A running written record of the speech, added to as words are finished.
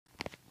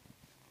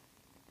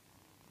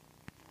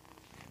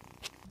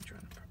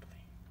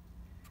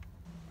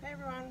Hey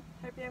everyone,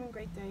 hope you're having a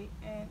great day,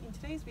 and in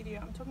today's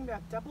video I'm talking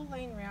about double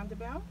lane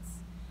roundabouts,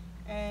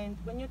 and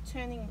when you're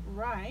turning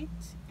right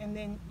and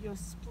then you're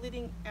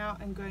splitting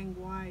out and going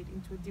wide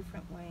into a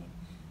different lane.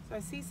 So I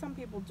see some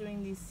people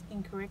doing this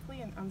incorrectly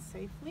and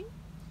unsafely.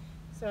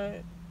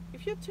 So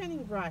if you're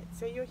turning right,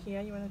 say you're here,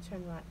 you want to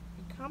turn right,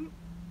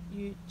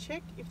 you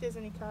check if there's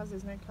any cars.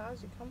 There's no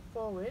cars, you come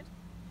forward,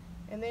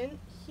 and then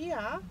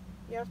here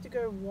you have to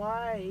go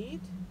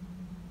wide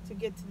to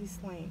get to this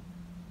lane.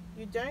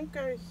 You don't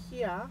go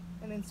here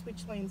and then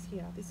switch lanes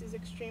here. This is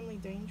extremely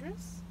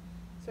dangerous,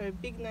 so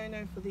big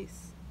no-no for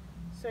this.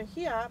 So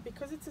here,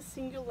 because it's a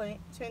single lane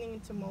turning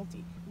into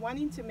multi, one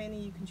into many,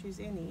 you can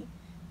choose any.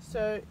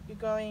 So you're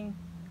going,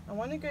 I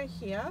want to go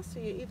here, so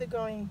you're either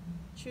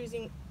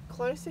choosing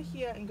closer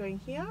here and going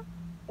here,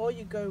 or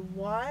you go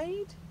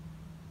wide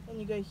and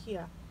you go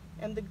here.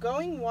 And the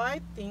going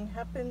wide thing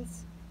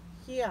happens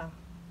here.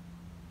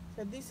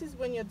 So this is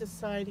when you're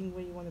deciding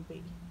where you want to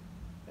be,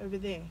 over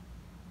there.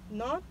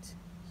 Not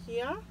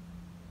here,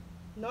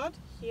 not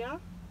here,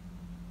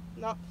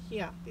 not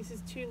here. This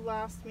is too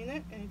last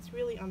minute and it's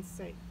really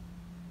unsafe.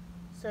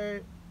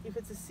 So if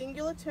it's a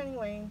singular turning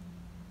lane,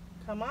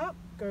 come up,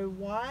 go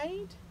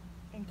wide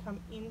and come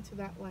into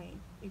that lane.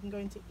 You can go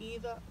into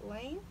either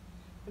lane,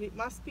 but it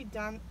must be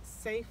done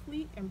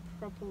safely and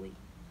properly.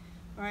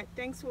 Alright,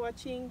 thanks for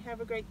watching.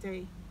 Have a great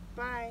day.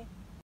 Bye.